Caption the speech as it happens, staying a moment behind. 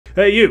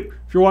Hey you,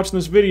 if you're watching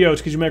this video,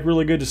 it's because you make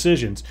really good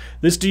decisions.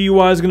 This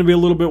DUI is going to be a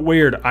little bit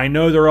weird. I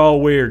know they're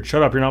all weird.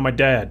 Shut up, you're not my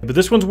dad. But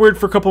this one's weird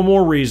for a couple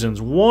more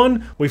reasons.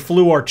 One, we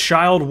flew our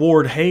child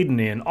ward Hayden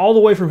in, all the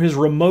way from his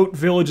remote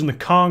village in the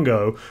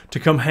Congo to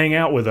come hang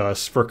out with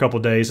us for a couple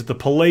days at the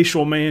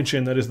palatial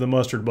mansion that is the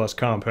MustardBus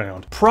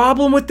compound.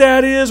 Problem with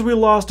that is we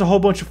lost a whole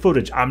bunch of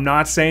footage. I'm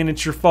not saying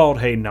it's your fault,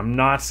 Hayden. I'm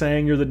not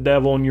saying you're the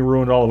devil and you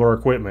ruined all of our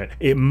equipment.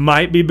 It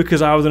might be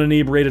because I was an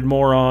inebriated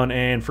moron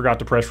and forgot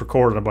to press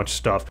record on a bunch of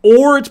stuff.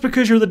 Or it's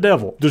because you're the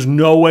devil. There's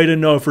no way to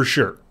know for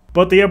sure.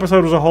 But the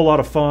episode was a whole lot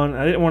of fun.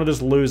 I didn't want to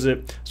just lose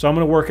it, so I'm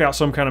going to work out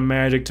some kind of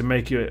magic to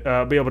make you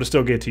be able to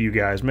still get to you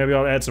guys. Maybe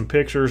I'll add some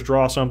pictures,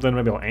 draw something,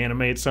 maybe I'll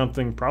animate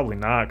something. Probably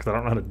not, because I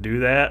don't know how to do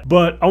that.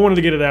 But I wanted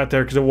to get it out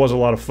there because it was a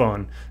lot of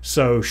fun.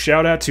 So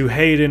shout out to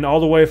Hayden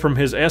all the way from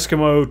his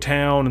Eskimo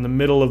town in the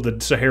middle of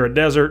the Sahara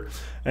Desert.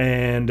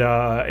 And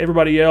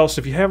everybody else,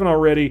 if you haven't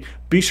already,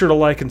 be sure to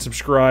like and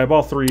subscribe,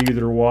 all three of you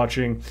that are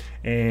watching.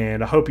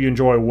 And I hope you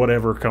enjoy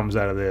whatever comes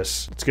out of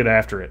this. Let's get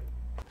after it.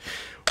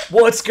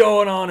 What's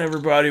going on,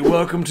 everybody?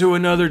 Welcome to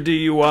another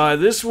DUI.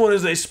 This one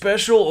is a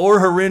special or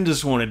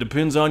horrendous one. It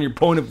depends on your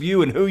point of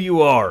view and who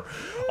you are.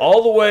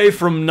 All the way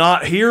from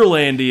not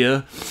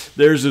Herelandia,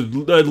 there's a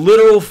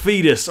literal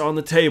fetus on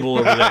the table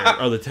over there.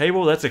 Oh, the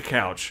table? That's a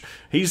couch.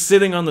 He's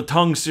sitting on the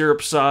tongue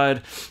syrup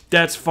side.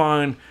 That's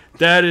fine.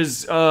 That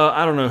is,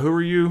 I don't know. Who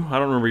are you? I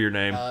don't remember your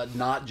name.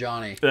 Not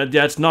Johnny.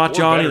 That's not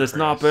Johnny. That's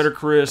not Better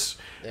Chris.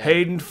 Yeah.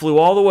 Hayden flew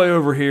all the way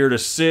over here to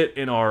sit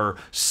in our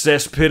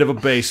cesspit of a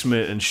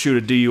basement and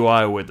shoot a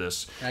DUI with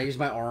us. And I used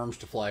my arms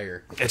to fly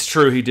here. It's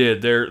true, he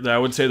did. I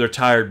would say they're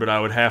tired, but I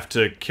would have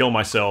to kill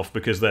myself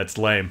because that's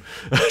lame.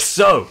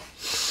 So,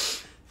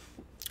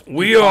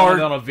 we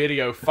are on a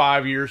video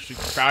 5 years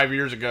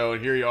ago,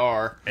 and here you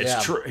are.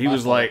 It's true. He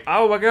was like,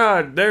 "Oh my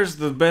God, there's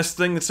the best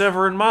thing that's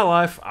ever in my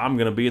life. I'm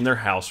gonna be in their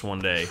house one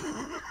day."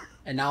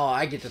 And now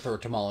I get to throw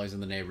tamales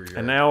in the neighbor's yard.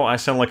 And now I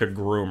sound like a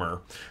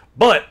groomer.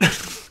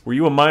 But were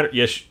you a minor?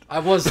 Yes, I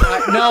was.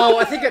 No,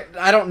 I think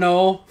I don't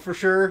know for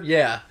sure.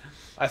 Yeah,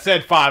 I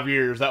said 5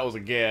 years. That was a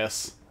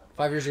guess.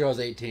 5 years ago I was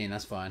 18.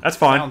 That's fine. That's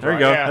fine. Sounds there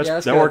you right. go. Yeah.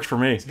 That works for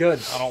me. It's good.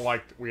 I don't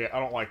like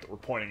that we're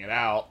pointing it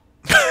out.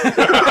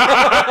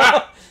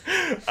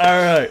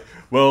 All right.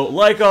 Well,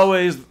 like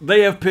always,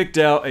 they have picked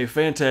out a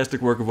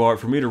fantastic work of art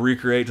for me to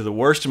recreate to the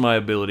worst of my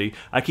ability.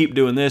 I keep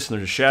doing this, and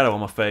there's a shadow on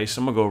my face.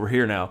 I'm going to go over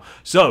here now.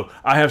 So,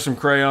 I have some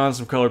crayons,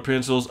 some colored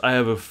pencils. I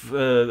have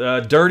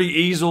a dirty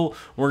easel.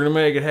 We're going to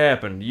make it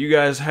happen. You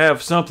guys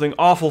have something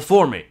awful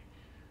for me.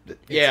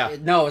 Yeah.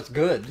 No, it's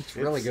good. It's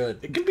really good.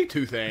 It can be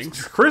two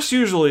things. Chris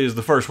usually is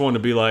the first one to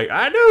be like,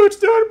 I know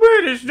it's not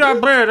bad. It's not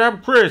bad.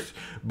 I'm Chris.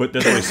 But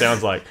that's what he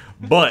sounds like.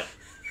 But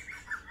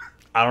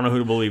I don't know who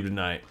to believe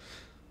tonight.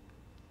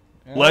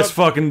 Let's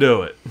fucking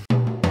do it.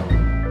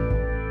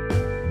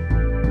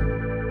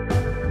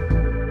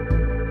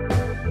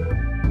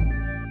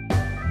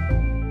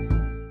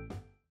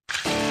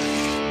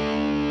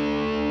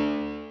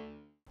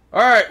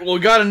 Alright, well, we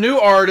got a new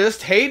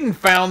artist. Hayden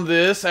found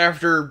this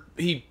after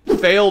he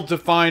failed to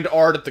find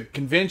art at the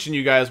convention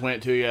you guys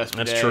went to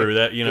yesterday. That's true.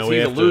 That we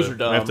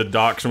have to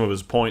dock some of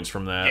his points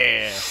from that.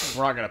 Yeah,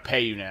 we're not going to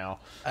pay you now.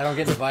 I don't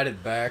get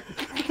invited back.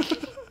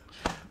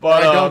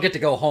 But I don't get to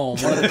go home.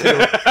 One of the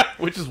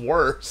two. Which is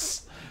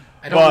worse.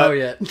 I don't know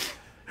yet.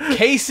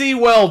 Casey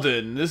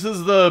Weldon. This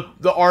is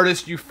the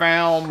artist you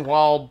found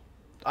while,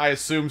 I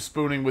assume,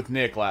 spooning with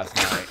Nick last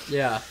night.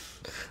 Yeah.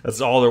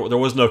 That's all. There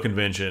was no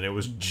convention. It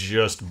was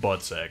just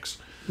butt sex.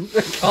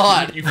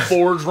 God. You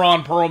forged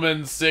Ron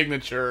Perlman's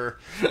signature.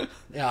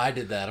 Yeah, I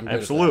did that. I'm good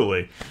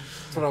Absolutely. at that.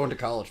 That's what I went to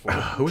college for.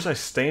 Who was I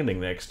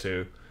standing next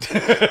to?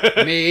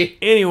 Me.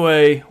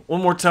 Anyway,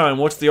 one more time.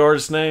 What's the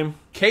artist's name?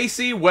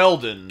 Casey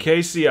Weldon.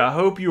 Casey, I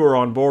hope you are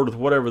on board with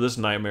whatever this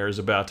nightmare is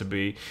about to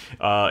be.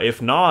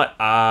 If not,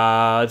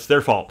 it's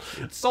their fault.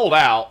 It's sold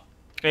out.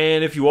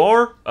 And if you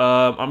are,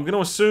 I'm going to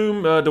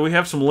assume, do we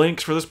have some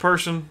links for this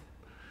person?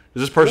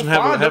 Does this person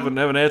have an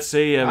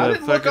Etsy? I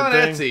didn't look on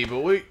Etsy,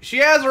 but she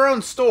has her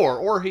own store,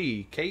 or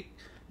he, Kate.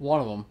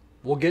 One of them.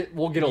 We'll get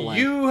a link.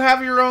 You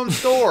have your own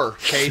store,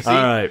 Casey. All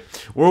right,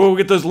 we'll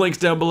get those links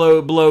down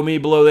below me,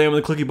 below them,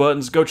 and the clicky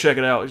buttons. Go check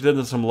it out. Give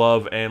them some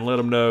love, and let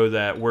them know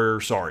that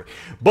we're sorry.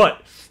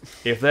 But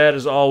if that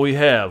is all we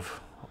have,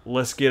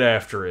 let's get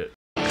after it.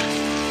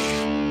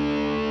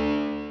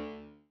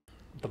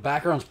 The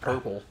background's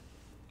purple.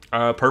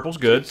 Purple's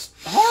good. It's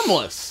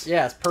harmless.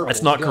 Yeah, it's purple.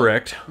 That's not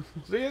correct.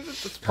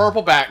 It's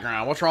purple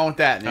background. What's wrong with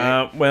that,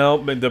 Nick? Well,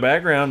 the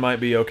background might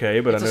be okay,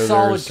 but it's I know a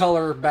solid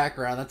color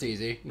background. That's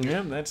easy.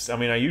 Yeah, that's. I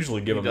mean, I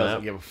usually give him that.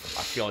 I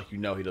feel like he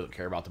doesn't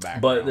care about the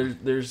background.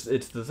 But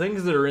it's the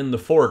things that are in the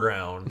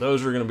foreground.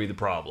 Those are going to be the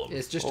problem.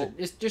 It's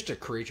just a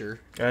creature.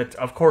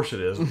 Of course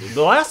it is.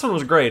 The last one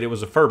was great. It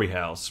was a Furby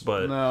house,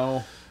 but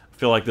no, I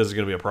feel like this is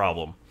going to be a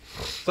problem.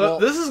 So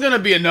this is going to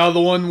be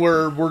another one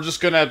where we're just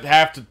going to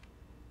have to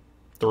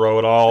throw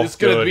it all. It's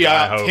going to be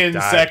 10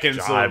 seconds.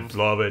 I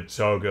love it.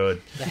 So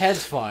good. The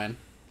head's fine.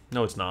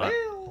 No, it's not.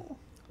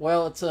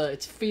 Well,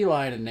 it's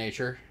feline in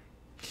nature.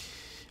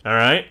 All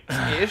right.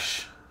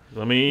 Ish.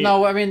 Let me...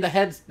 No, I mean the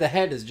head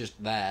is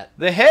just that.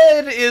 The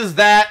head is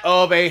that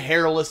of a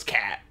hairless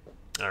cat.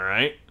 All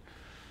right.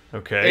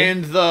 Okay.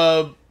 And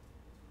the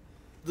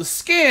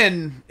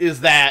skin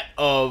is that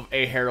of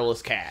a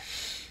hairless cat.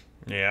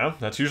 Yeah,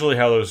 that's usually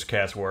how those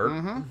cats work.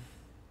 Mm-hmm.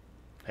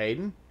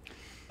 Hayden?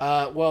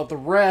 Well, the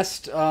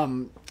rest,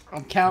 I'm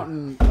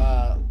counting,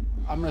 I'm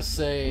gonna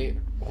say,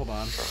 hold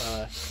on,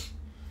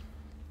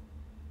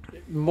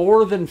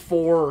 more than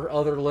 4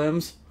 other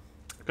limbs.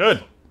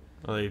 Good.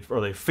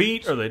 Are they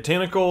feet? Are they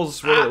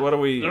tentacles? What are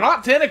we... They're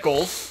not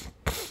tentacles.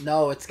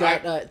 No, it's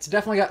got, it's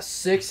definitely got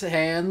 6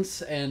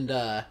 hands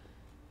and,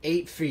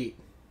 8 feet.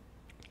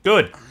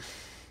 Good.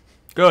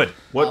 Good.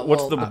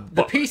 What's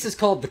the piece is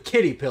called the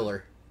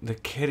Kittypillar. The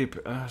kitty...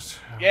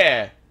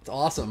 Yeah. It's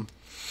awesome.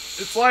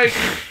 It's like...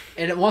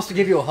 And it wants to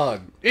give you a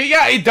hug.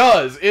 Yeah, it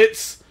does.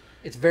 It's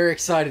very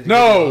excited to give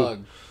you a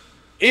hug.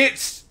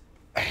 Its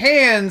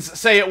hands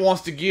say it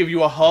wants to give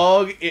you a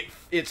hug.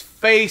 Its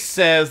face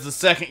says the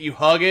second you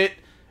hug it,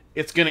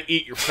 it's going to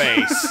eat your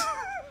face.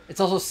 It's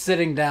also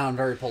sitting down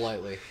very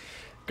politely.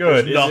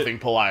 Good. There's nothing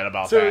polite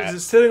about so that. So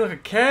is it sitting like a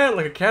cat?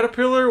 Like a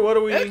caterpillar? What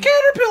are we... A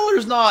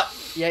caterpillar's not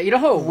Yeah, you know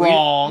how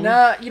wrong.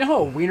 you know how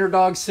a wiener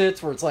dog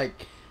sits where it's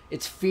like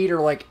its feet are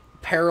like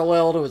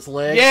parallel to its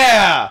legs?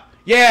 Yeah!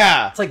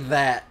 Yeah! It's like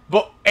that.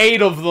 But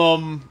 8 of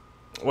them...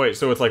 Wait,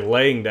 so it's like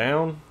laying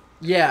down?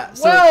 Yeah.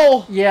 So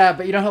Well... Yeah,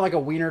 but you know how like a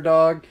wiener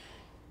dog,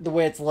 the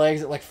way its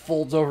legs, it like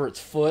folds over its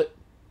foot?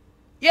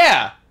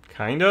 Yeah!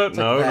 Kinda? Like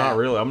no, that. not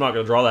really. I'm not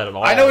going to draw that at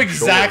all. I know I'm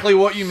exactly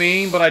what you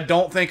mean, but I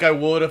don't think I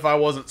would if I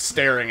wasn't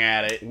staring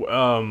at it.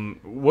 Sure.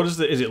 What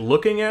is is it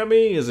looking at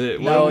me? Is it...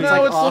 No, what- it's No,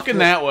 like it's off looking the-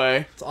 that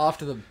way. It's off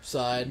to the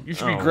side. You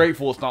should be Oh.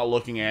 grateful it's not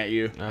looking at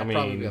you. I I'd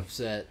probably be mean...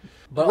 upset.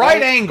 But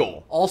Right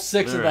angle. all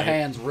 6 of the Alright.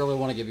 hands really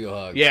want to give you a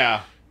hug.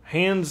 Yeah.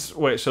 Hands...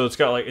 Wait, so it's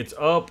got like... It's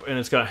up and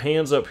it's got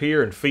hands up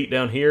here and feet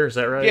down here. Is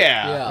that right?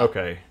 Yeah. Yeah.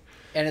 Okay.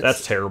 And it's,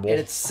 That's terrible. And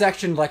it's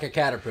sectioned like a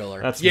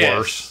caterpillar. That's Yes.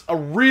 worse. A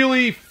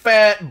really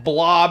fat,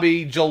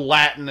 blobby,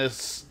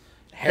 gelatinous,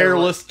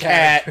 hairless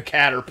cat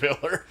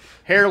caterpillar.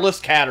 Hairless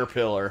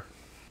caterpillar.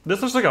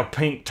 This looks like a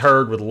pink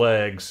turd with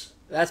legs.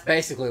 That's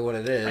basically what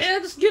it is. Yeah,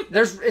 just give...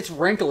 It's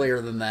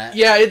wrinklier than that.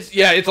 Yeah,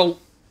 it's a...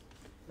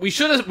 We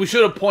should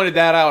have pointed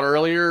that out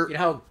earlier. You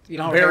know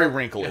how Very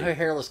wrinkly. You know how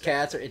hairless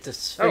cats are? It's a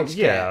sphinx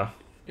yeah. cat.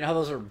 You know how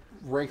those are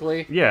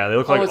wrinkly? Yeah, they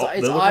look like... its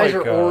they look eyes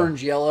like, are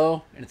orange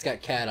yellow, and it's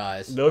got cat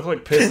eyes. They look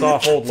like pissed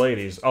off old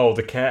ladies. Oh,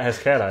 the cat has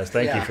cat eyes.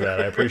 Thank you Yeah. for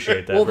that. I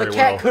appreciate that Well, very the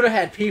cat well. could have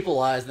had people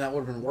eyes, and that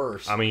would have been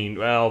worse. I mean,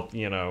 well,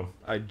 you know.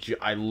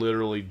 I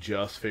literally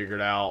just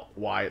figured out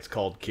why it's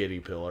called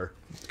Kittypillar.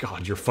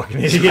 God, you're a fucking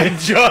idiot.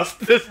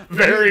 Just this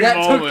very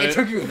moment. It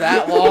took you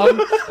that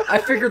long? I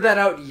figured that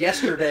out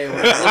yesterday when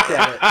I looked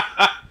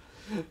at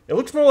it. It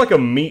looks more like a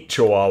meat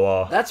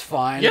chihuahua. That's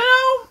fine. You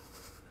know,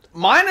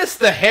 minus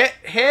the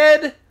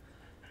head.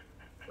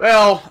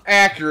 Well,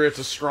 accurate's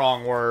a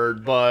strong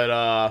word,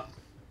 but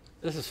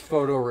This is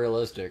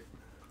photorealistic.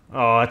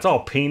 Oh, it's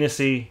all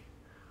penisy.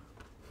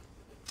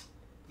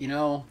 You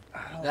know,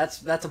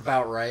 that's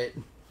about right.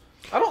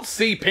 I don't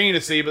see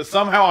penisy, but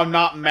somehow I'm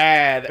not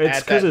mad It's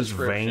at because that it's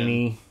description.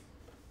 veiny.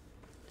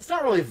 It's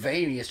not really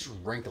veiny, it's just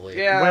wrinkly.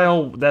 Yeah.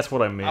 Well, that's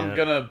what I meant. I'm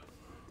gonna...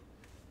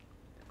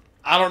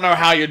 I don't know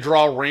how you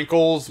draw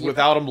wrinkles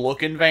without them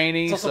looking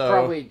veiny, It's also so...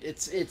 probably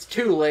it's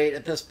too late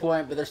at this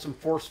point, but there's some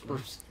forced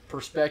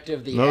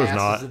perspective. The No, there's ass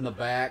not. is in the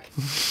back,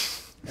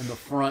 and the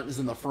front is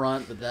in the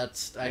front. But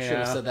that's I should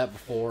have Yeah. said that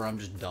before. I'm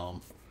just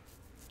dumb.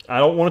 I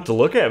don't want it to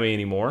look at me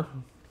anymore.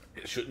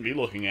 It shouldn't be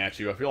looking at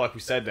you. I feel like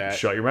we said that.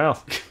 Shut your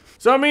mouth.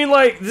 So, I mean,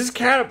 like, this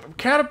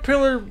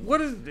caterpillar, what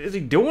is he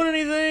doing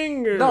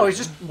anything? Or? No, he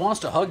just wants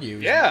to hug you.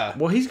 Yeah.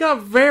 Well, he's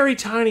got very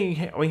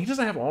tiny... I mean, he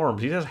doesn't have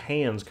arms. He has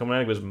hands coming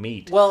out of his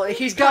meat. Well,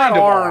 he's got Kind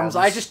of arms.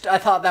 arms. I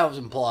thought that was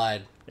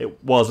implied.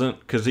 It wasn't,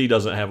 because he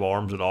doesn't have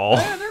arms at all.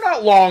 Eh, they're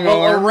not long Well,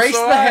 arms. erase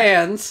so the I-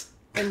 hands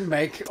and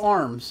make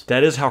arms.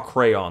 That is how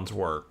crayons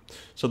work.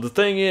 So the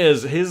thing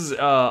is, his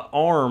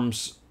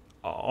arms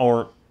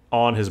aren't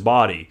on his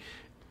body,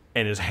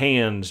 and his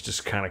hands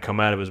just kind of come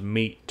out of his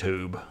meat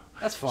tube.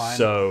 That's fine.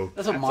 So,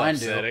 that's what That's mine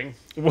upsetting.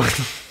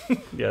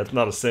 yeah, it's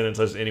not a sentence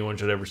as anyone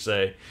should ever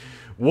say.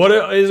 What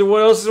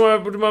else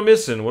am I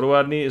missing? What do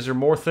I need? Is there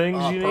more things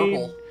do. you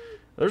Purple. need?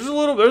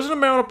 There's an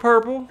amount of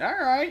purple. All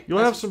right. You'll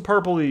have some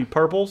purpley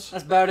purples.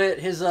 That's about it.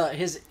 His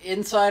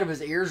inside of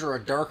his ears are a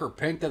darker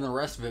pink than the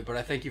rest of it, but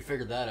I think you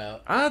figured that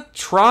out. I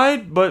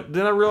tried, but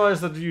then I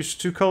realized that I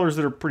used two colors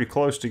that are pretty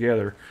close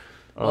together.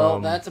 Well,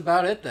 that's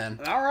about it then.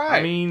 All right.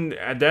 I mean,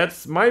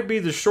 that's might be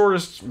one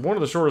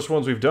of the shortest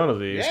ones we've done of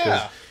these. 'cause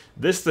Yeah.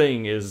 This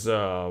thing is,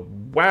 wow,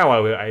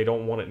 I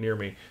don't want it near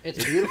me.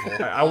 It's beautiful.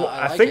 I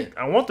like think it.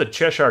 I want the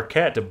Cheshire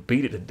Cat to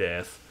beat it to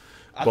death.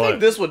 I but think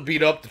this would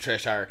beat up the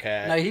Cheshire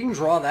Cat. Now you can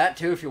draw that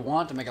too if you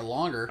want to make it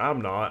longer.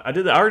 I'm not. I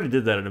already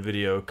did that in a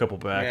video a couple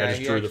back. Yeah, I just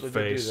he drew the actually did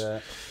do face.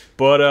 that.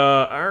 But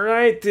all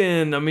right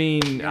then. I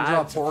mean, You can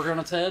draw a pork on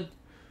its head.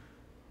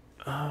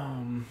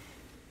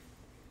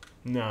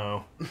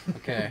 no,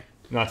 Okay,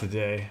 not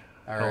today.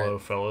 All Hello,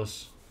 right.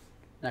 fellas.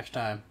 next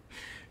time.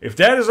 if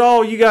that is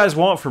all you guys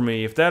want from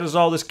me, if that is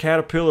all this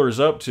caterpillar is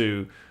up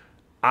to,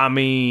 I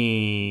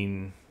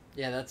mean...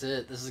 Yeah, that's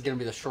it. This is going to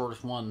be the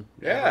shortest one.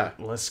 Yeah.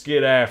 ever. Let's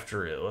get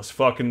after it. Let's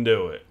fucking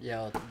do it.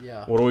 Yeah.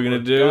 What are we going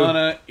to do?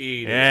 Gonna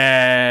eat it.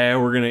 Yeah,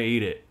 we're going to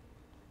eat it.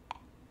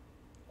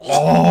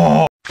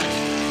 Oh!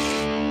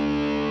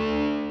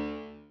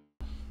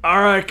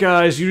 Alright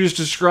guys, you just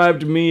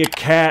described me a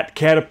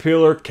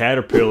caterpillar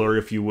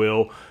if you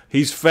will.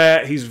 He's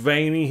fat, he's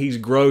veiny, he's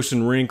gross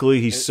and wrinkly,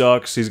 he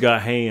sucks, he's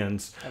got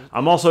hands.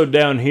 I'm also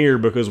down here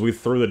because we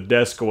threw the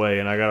desk away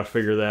and I gotta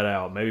figure that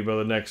out. Maybe by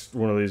the next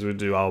one of these we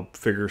do, I'll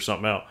figure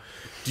something out.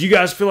 Do you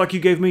guys feel like you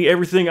gave me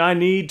everything I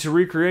need to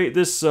recreate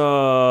this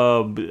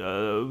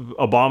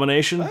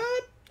abomination?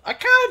 I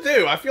kind of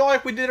do. I feel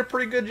like we did a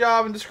pretty good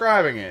job in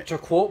describing it. To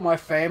quote my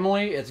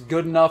family, it's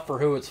good enough for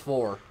who it's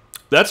for.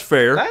 That's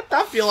fair. I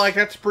feel like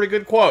that's a pretty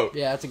good quote.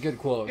 Yeah, it's a good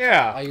quote.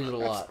 Yeah. I use it a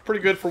lot.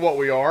 Pretty good for what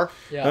we are.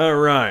 Yeah.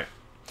 Alright.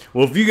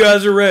 Well, if you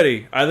guys are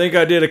ready, I think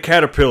I did a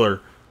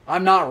caterpillar.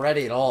 I'm not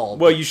ready at all.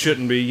 Well, you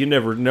shouldn't be.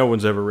 No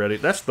one's ever ready.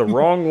 That's the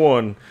wrong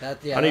one. I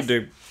need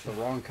to the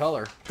wrong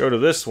color. go to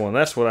this one.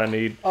 That's what I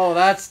need. Oh,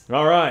 that's...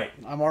 All right.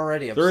 I'm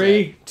already upset.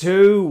 3,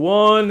 2,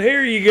 1.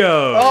 Here you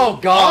go. Oh,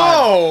 God.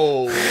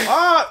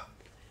 Oh!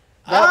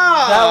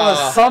 That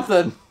was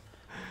something.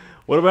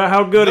 What about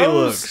how good he Those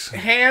looks?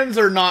 hands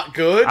are not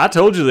good. I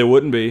told you they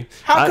wouldn't be.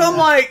 How come,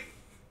 like...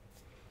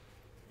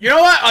 You know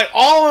what? Like,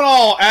 all in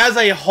all, as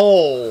a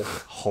whole,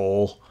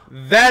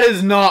 that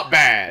is not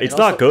bad. It's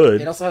not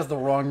good. It also has the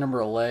wrong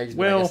number of legs,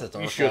 but I Well, guess that's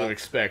our You should have fault.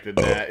 expected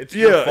that. It's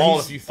your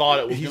fault if you thought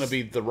it was going to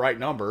be the right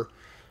number.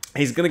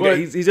 He's gonna get.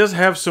 He does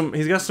have some.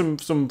 He's got some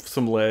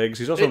legs.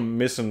 He's also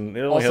missing. It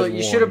only Also, has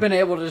you one. should have been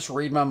able to just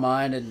read my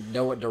mind and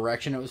know what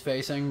direction it was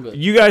facing. But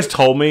You guys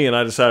told me, and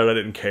I decided I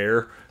didn't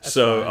care.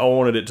 So I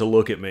wanted it to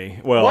look at me.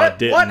 Well, I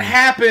didn't. What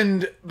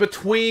happened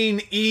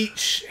between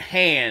each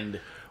hand?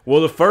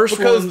 Well, the first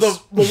Because one's...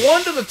 the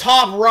one to the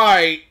top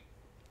right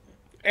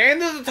and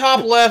to the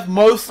top left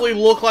mostly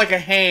look like a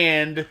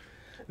hand.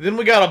 Then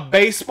we got a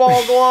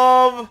baseball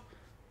glove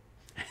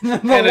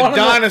and a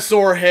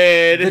dinosaur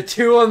head. The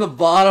two on the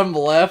bottom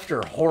left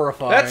are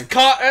horrifying.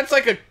 That's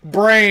like a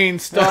brain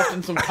stuffed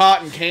in some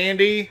cotton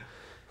candy.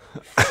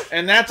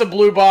 And that's a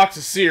blue box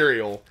of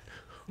cereal.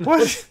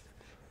 What?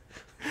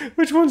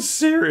 Which one's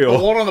cereal?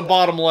 The one on the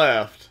bottom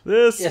left.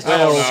 This? It's I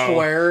don't just know.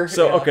 square.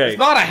 So, yeah. okay. It's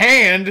not a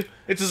hand.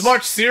 It's as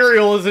much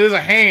cereal as it is a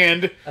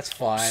hand. That's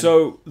fine.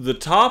 So, the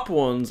top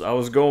ones, I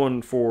was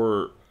going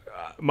for...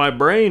 my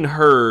brain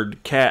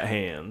heard cat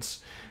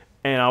hands,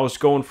 and I was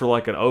going for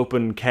like an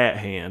open cat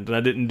hand, and I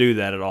didn't do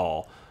that at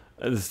all.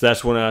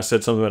 That's when I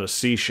said something about a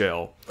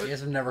seashell. You guys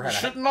have never had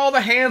Shouldn't all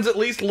the hands at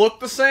least look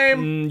the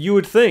same? You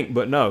would think,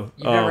 but no.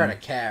 You've never had a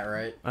cat,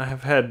 right? I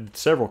have had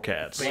several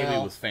cats. Baby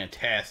Well- was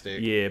fantastic.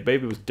 Yeah,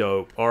 Baby was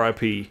dope.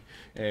 R.I.P.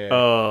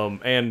 Yeah.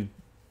 And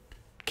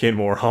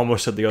Kenmore. I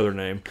almost said the other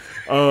name.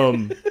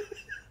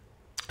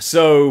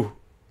 So,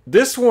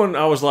 this one,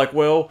 I was like,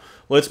 well,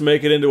 let's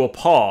make it into a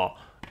paw.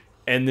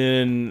 And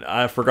then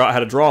I forgot how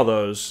to draw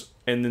those.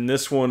 And then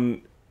this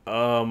one,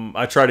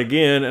 I tried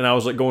again, and I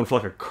was like going for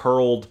like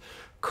a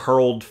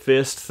curled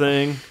fist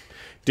thing.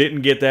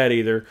 Didn't get that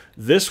either.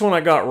 This one I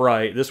got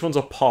right. This one's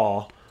a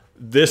paw.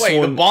 This Wait,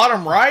 one, the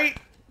bottom right?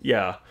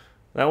 yeah,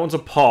 that one's a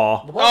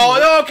paw.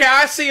 Oh, okay,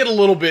 I see it a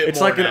little bit It's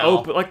more like an now.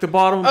 open, like the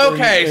bottom.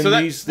 Okay, and so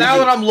these now are-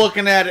 that I'm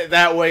looking at it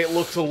that way, it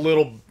looks a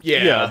little...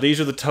 yeah, these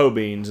are the toe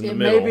beans in the It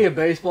middle. may be a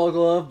baseball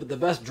glove, but the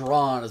best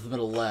drawn is the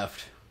middle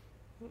left.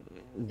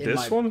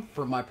 This one?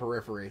 For my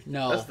periphery.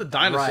 No. That's the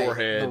dinosaur right,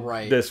 head. The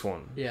right. This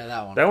one. Yeah,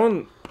 that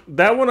one.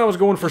 That one I was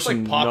going for Looks like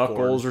some popcorn.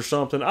 knuckles or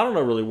something. I don't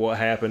know really what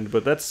happened,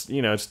 but that's,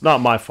 it's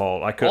not my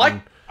fault. I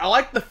couldn't. I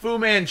like the Fu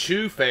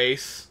Manchu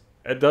face.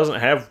 It doesn't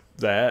have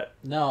that.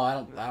 No,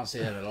 I don't see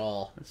it at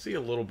all. I see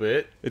a little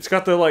bit. It's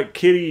got the like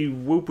kitty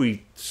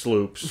whoopy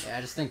sloops. Yeah,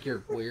 I just think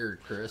you're weird,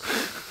 Chris.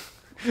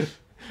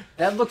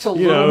 That looks a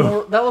little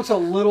more. That looks a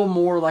little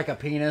more like a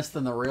penis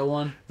than the real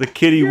one. The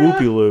kitty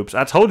whoopy loops.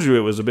 I told you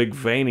it was a big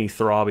veiny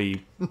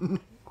throbby.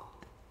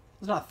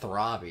 It's not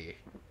throbby.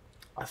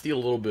 I see a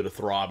little bit of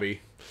throbby.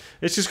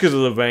 It's just because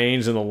of the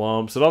veins and the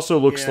lumps. It also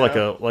looks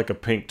Yeah. like a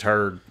pink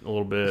turd a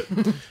little bit,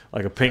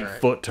 like a pink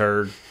foot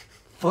turd.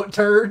 Foot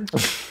turd.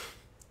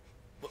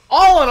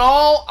 All in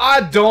all,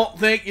 I don't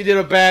think you did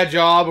a bad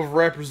job of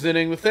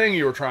representing the thing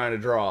you were trying to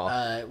draw.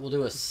 We'll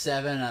do a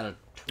 7 out of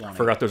 20.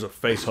 Forgot there's a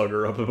face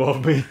hugger up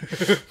above me.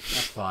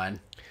 That's fine.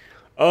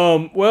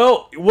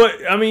 Well,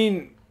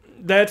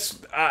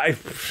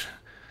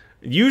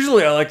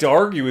 usually I like to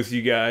argue with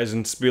you guys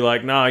and be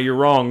like, nah, you're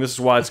wrong. This is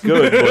why it's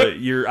good. But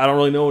I don't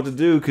really know what to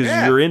do because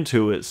you're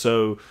into it.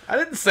 So I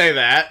didn't say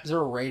that. Is there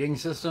a rating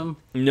system?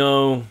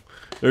 no,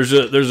 there's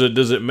a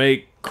does it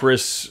make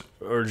Chris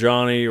or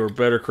Johnny or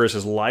better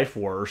Chris's life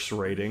worse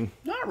rating?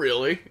 Not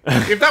really.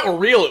 If that were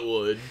real, it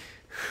would.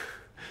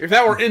 If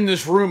that were in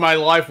this room, my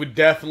life would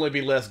definitely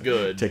be less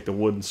good. Take the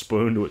wooden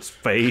spoon to its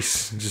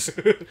face. Just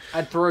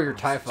I'd throw your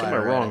TIE in fighter.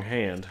 my wrong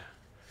hand.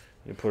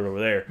 You put it over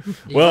there. Do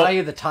you Well,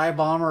 value the TIE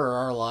bomber or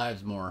our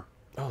lives more?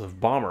 oh, the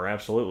bomber,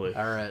 absolutely.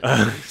 All right.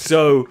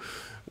 So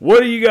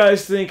What do you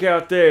guys think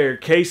out there?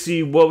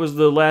 Casey, what was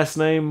the last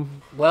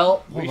name?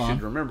 Well, We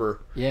should remember.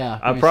 Yeah.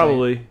 I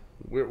probably...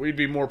 We'd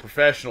be more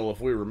professional if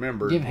we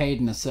remembered. Give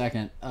Hayden a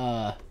second.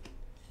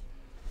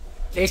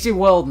 Casey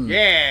Weldon.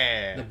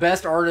 Yeah. The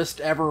best artist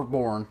ever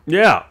born.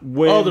 Yeah.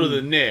 Other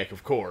than Nick,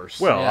 of course.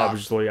 Well, Yeah.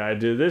 obviously I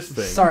did this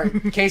thing. Sorry,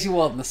 Casey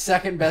Weldon, the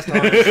second best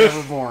artist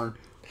ever born.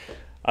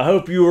 I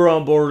hope you were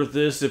on board with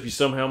this. If you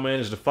somehow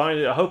managed to find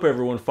it, I hope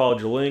everyone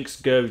followed your links,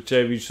 gave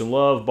you some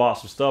love, bought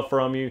some stuff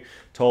from you,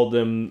 told you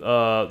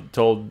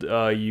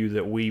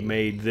that we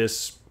made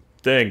this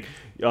thing.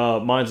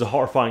 Mine's a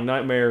horrifying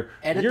nightmare.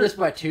 Edit this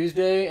by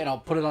Tuesday, and I'll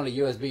put it on a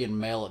USB and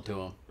mail it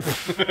to him.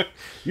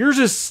 Yours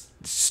is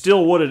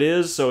still what it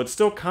is, so it's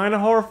still kind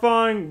of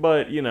horrifying,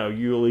 but, you know,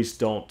 you at least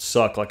don't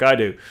suck like I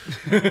do.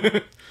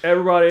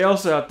 Everybody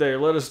else out there,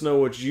 let us know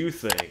what you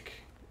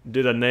think.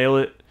 Did I nail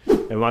it?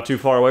 Am I too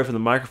far away from the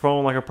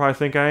microphone like I probably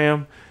think I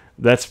am?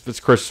 It's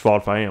Chris's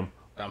fault if I am.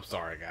 I'm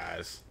sorry,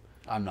 guys.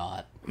 I'm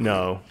not.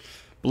 No.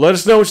 But let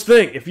us know what you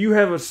think. If you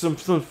have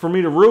something for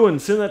me to ruin,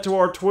 send that to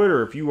our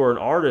Twitter. If you are an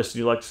artist and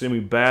you'd like to see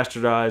me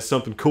bastardize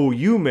something cool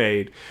you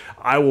made,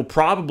 I will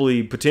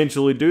probably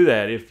potentially do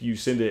that if you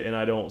send it and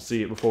I don't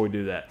see it before we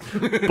do that.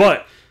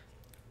 But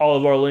all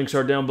of our links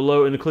are down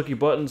below in the clicky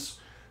buttons.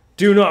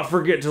 Do not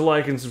forget to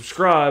like and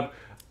subscribe.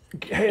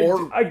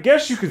 I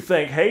guess you could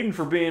thank Hayden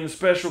for being a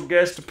special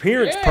guest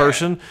appearance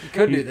person. You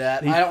could do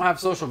that. I don't have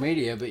social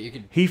media, but you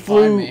could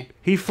find me.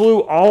 He flew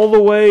all the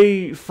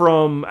way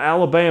from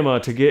Alabama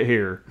to get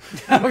here.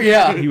 Oh,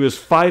 yeah. He was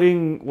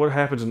fighting... What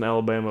happens in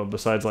Alabama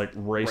besides, like,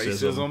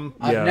 racism?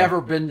 I've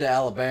never been to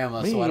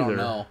Alabama, so I don't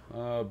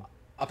know.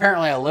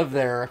 Apparently I live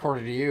there,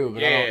 according to you.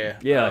 But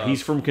Yeah,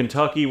 he's from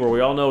Kentucky, where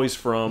we all know he's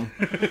from.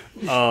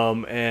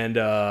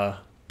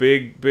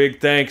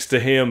 Big thanks to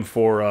him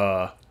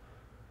for...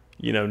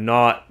 you know,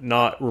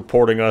 not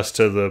reporting us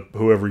to the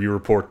whoever you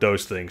report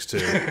those things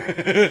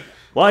to.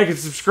 Like and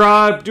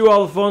subscribe, do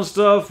all the fun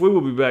stuff. We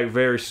will be back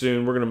very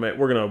soon. We're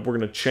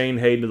gonna chain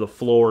Hayden to the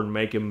floor and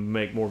make him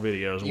make more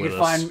videos with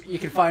us. You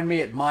can find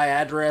me at my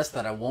address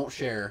that I won't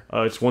share.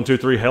 It's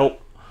 123 help.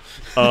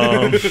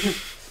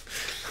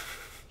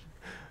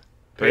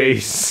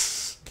 Peace.